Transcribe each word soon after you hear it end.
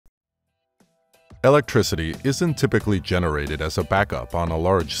Electricity isn't typically generated as a backup on a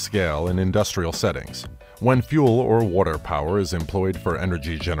large scale in industrial settings. When fuel or water power is employed for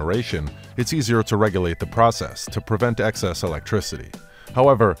energy generation, it's easier to regulate the process to prevent excess electricity.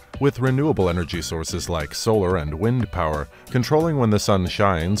 However, with renewable energy sources like solar and wind power, controlling when the sun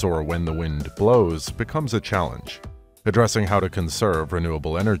shines or when the wind blows becomes a challenge. Addressing how to conserve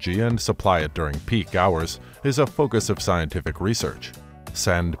renewable energy and supply it during peak hours is a focus of scientific research.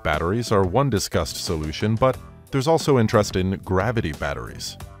 Sand batteries are one discussed solution, but there's also interest in gravity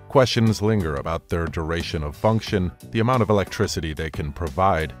batteries. Questions linger about their duration of function, the amount of electricity they can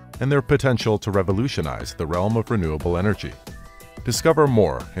provide, and their potential to revolutionize the realm of renewable energy. Discover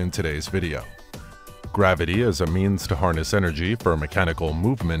more in today's video. Gravity as a means to harness energy for mechanical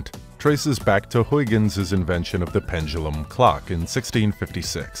movement traces back to Huygens' invention of the pendulum clock in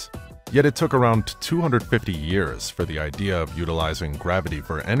 1656. Yet it took around 250 years for the idea of utilizing gravity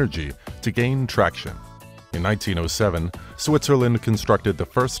for energy to gain traction. In 1907, Switzerland constructed the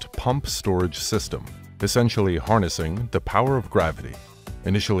first pump storage system, essentially harnessing the power of gravity.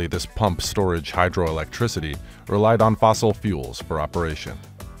 Initially, this pump storage hydroelectricity relied on fossil fuels for operation.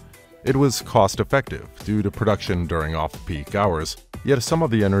 It was cost-effective due to production during off-peak hours, yet some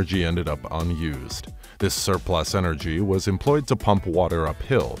of the energy ended up unused. This surplus energy was employed to pump water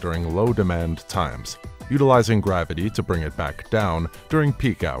uphill during low-demand times, utilizing gravity to bring it back down during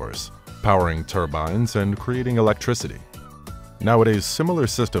peak hours, powering turbines and creating electricity. Nowadays, similar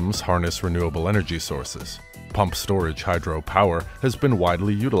systems harness renewable energy sources. Pump storage hydropower has been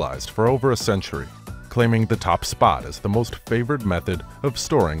widely utilized for over a century, claiming the top spot as the most favored method of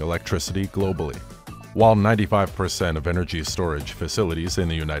storing electricity globally. While 95% of energy storage facilities in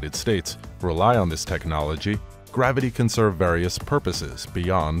the United States rely on this technology, gravity can serve various purposes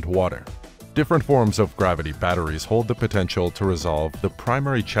beyond water. Different forms of gravity batteries hold the potential to resolve the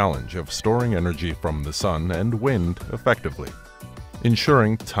primary challenge of storing energy from the sun and wind effectively,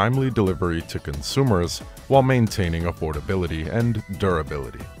 ensuring timely delivery to consumers while maintaining affordability and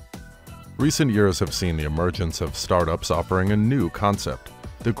durability. Recent years have seen the emergence of startups offering a new concept,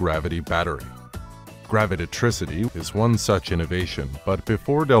 the gravity battery. Gravitricity is one such innovation, but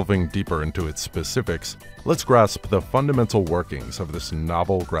before delving deeper into its specifics, let's grasp the fundamental workings of this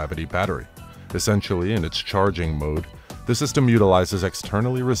novel gravity battery. Essentially, in its charging mode, the system utilizes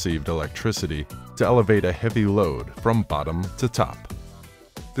externally received electricity to elevate a heavy load from bottom to top.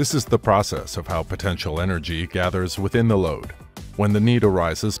 This is the process of how potential energy gathers within the load. When the need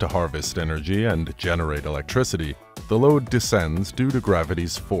arises to harvest energy and generate electricity, the load descends due to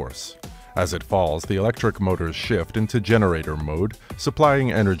gravity's force. As it falls, the electric motors shift into generator mode,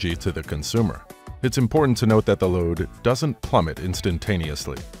 supplying energy to the consumer. It's important to note that the load doesn't plummet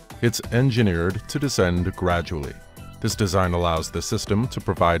instantaneously. It's engineered to descend gradually. This design allows the system to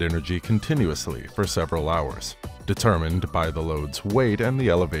provide energy continuously for several hours, determined by the load's weight and the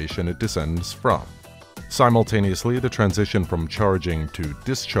elevation it descends from. Simultaneously, the transition from charging to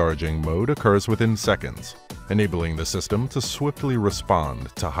discharging mode occurs within seconds, enabling the system to swiftly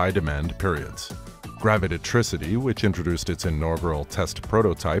respond to high-demand periods. Gravitricity, which introduced its inaugural test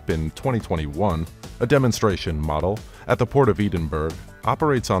prototype in 2021, a demonstration model, at the Port of Edinburgh,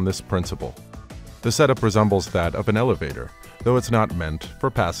 operates on this principle. The setup resembles that of an elevator, though it's not meant for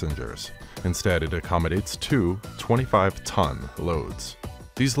passengers. Instead, it accommodates two 25-ton loads.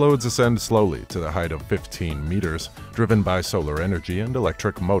 These loads ascend slowly to the height of 15 meters, driven by solar energy and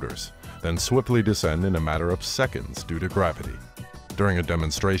electric motors, then swiftly descend in a matter of seconds due to gravity. During a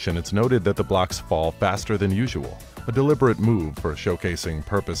demonstration, it's noted that the blocks fall faster than usual, a deliberate move for showcasing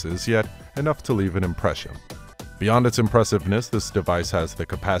purposes, yet enough to leave an impression. Beyond its impressiveness, this device has the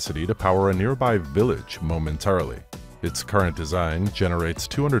capacity to power a nearby village momentarily. Its current design generates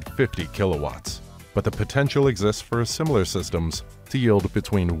 250 kilowatts, but the potential exists for similar systems to yield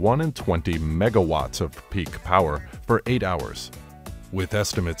between 1 and 20 megawatts of peak power for 8 hours, with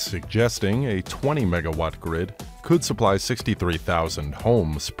estimates suggesting a 20 megawatt grid could supply 63,000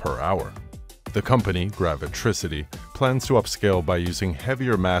 homes per hour. The company, Gravitricity, plans to upscale by using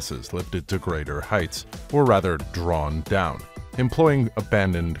heavier masses lifted to greater heights, or rather drawn down, employing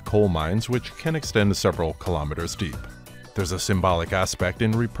abandoned coal mines which can extend several kilometers deep. There's a symbolic aspect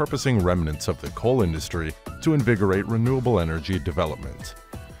in repurposing remnants of the coal industry to invigorate renewable energy development.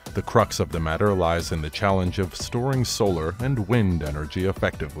 The crux of the matter lies in the challenge of storing solar and wind energy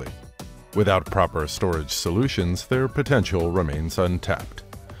effectively. Without proper storage solutions, their potential remains untapped.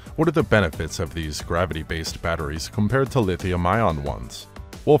 What are the benefits of these gravity-based batteries compared to lithium-ion ones?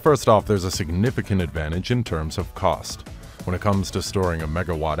 Well, first off, there's a significant advantage in terms of cost. When it comes to storing a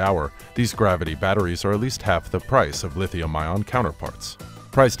megawatt hour, these gravity batteries are at least half the price of lithium-ion counterparts.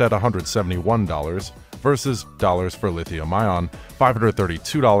 priced at $171 versus dollars for lithium-ion,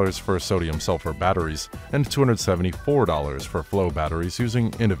 $532 for sodium-sulfur batteries, and $274 for flow batteries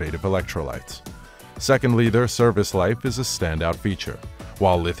using innovative electrolytes. Secondly, their service life is a standout feature.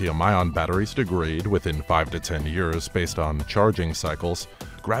 While lithium-ion batteries degrade within 5 to 10 years based on charging cycles,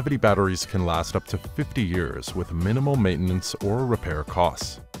 gravity batteries can last up to 50 years with minimal maintenance or repair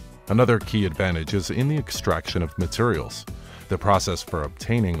costs. Another key advantage is in the extraction of materials. The process for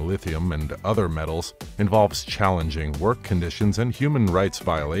obtaining lithium and other metals involves challenging work conditions and human rights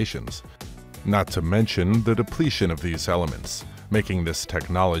violations, not to mention the depletion of these elements, making this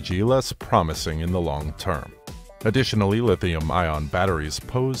technology less promising in the long term. Additionally, lithium-ion batteries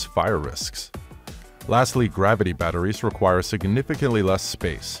pose fire risks. Lastly, gravity batteries require significantly less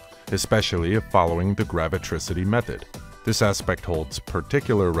space, especially if following the gravitricity method. This aspect holds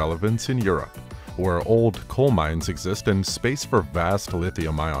particular relevance in Europe, where old coal mines exist and space for vast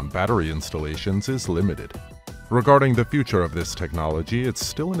lithium-ion battery installations is limited. Regarding the future of this technology, it's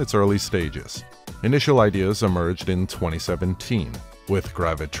still in its early stages. Initial ideas emerged in 2017, with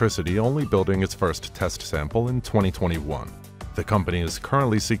Gravitricity only building its first test sample in 2021. The company is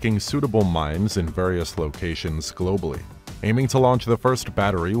currently seeking suitable mines in various locations globally, aiming to launch the first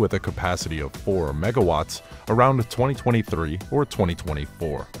battery with a capacity of 4 megawatts around 2023 or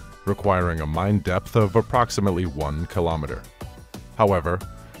 2024. Requiring a mine depth of approximately 1 kilometer. However,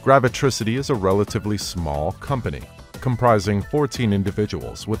 Gravitricity is a relatively small company, comprising 14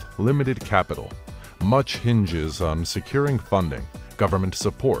 individuals with limited capital. Much hinges on securing funding, government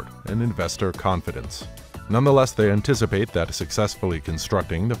support, and investor confidence. Nonetheless, they anticipate that successfully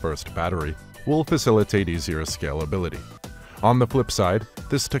constructing the first battery will facilitate easier scalability. On the flip side,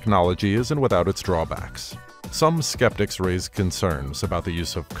 this technology isn't without its drawbacks. Some skeptics raise concerns about the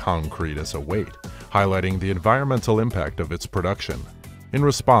use of concrete as a weight, highlighting the environmental impact of its production. In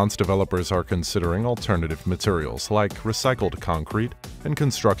response, developers are considering alternative materials like recycled concrete and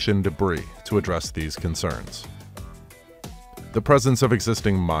construction debris to address these concerns. The presence of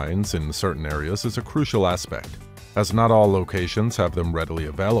existing mines in certain areas is a crucial aspect, as not all locations have them readily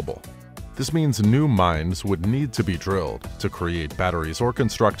available. This means new mines would need to be drilled to create batteries or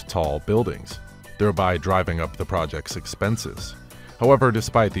construct tall buildings, thereby driving up the project's expenses. However,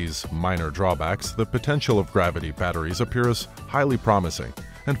 despite these minor drawbacks, the potential of gravity batteries appears highly promising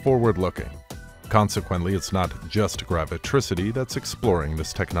and forward-looking. Consequently, it's not just Gravitricity that's exploring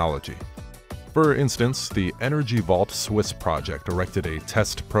this technology. For instance, the Energy Vault Swiss project erected a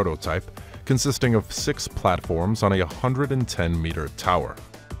test prototype consisting of 6 platforms on a 110-meter tower.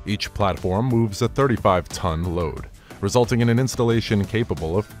 Each platform moves a 35-ton load, resulting in an installation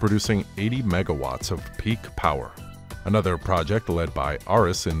capable of producing 80 megawatts of peak power. Another project led by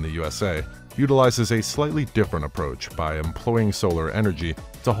Aris in the USA utilizes a slightly different approach by employing solar energy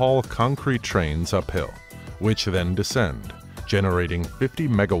to haul concrete trains uphill, which then descend, generating 50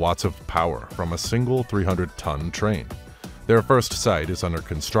 megawatts of power from a single 300-ton train. Their first site is under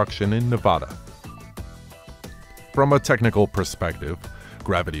construction in Nevada. From a technical perspective,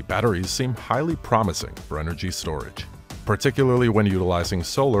 gravity batteries seem highly promising for energy storage, particularly when utilizing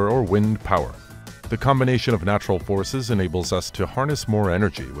solar or wind power. The combination of natural forces enables us to harness more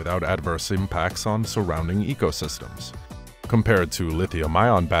energy without adverse impacts on surrounding ecosystems. Compared to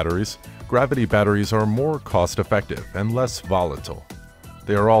lithium-ion batteries, gravity batteries are more cost-effective and less volatile.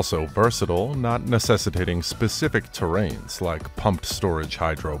 They are also versatile, not necessitating specific terrains like pumped storage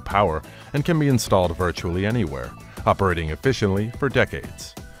hydropower, and can be installed virtually anywhere, operating efficiently for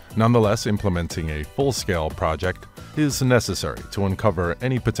decades. Nonetheless, implementing a full-scale project is necessary to uncover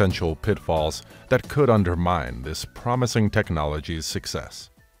any potential pitfalls that could undermine this promising technology's success.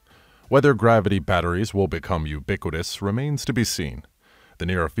 Whether gravity batteries will become ubiquitous remains to be seen. The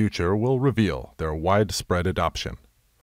near future will reveal their widespread adoption.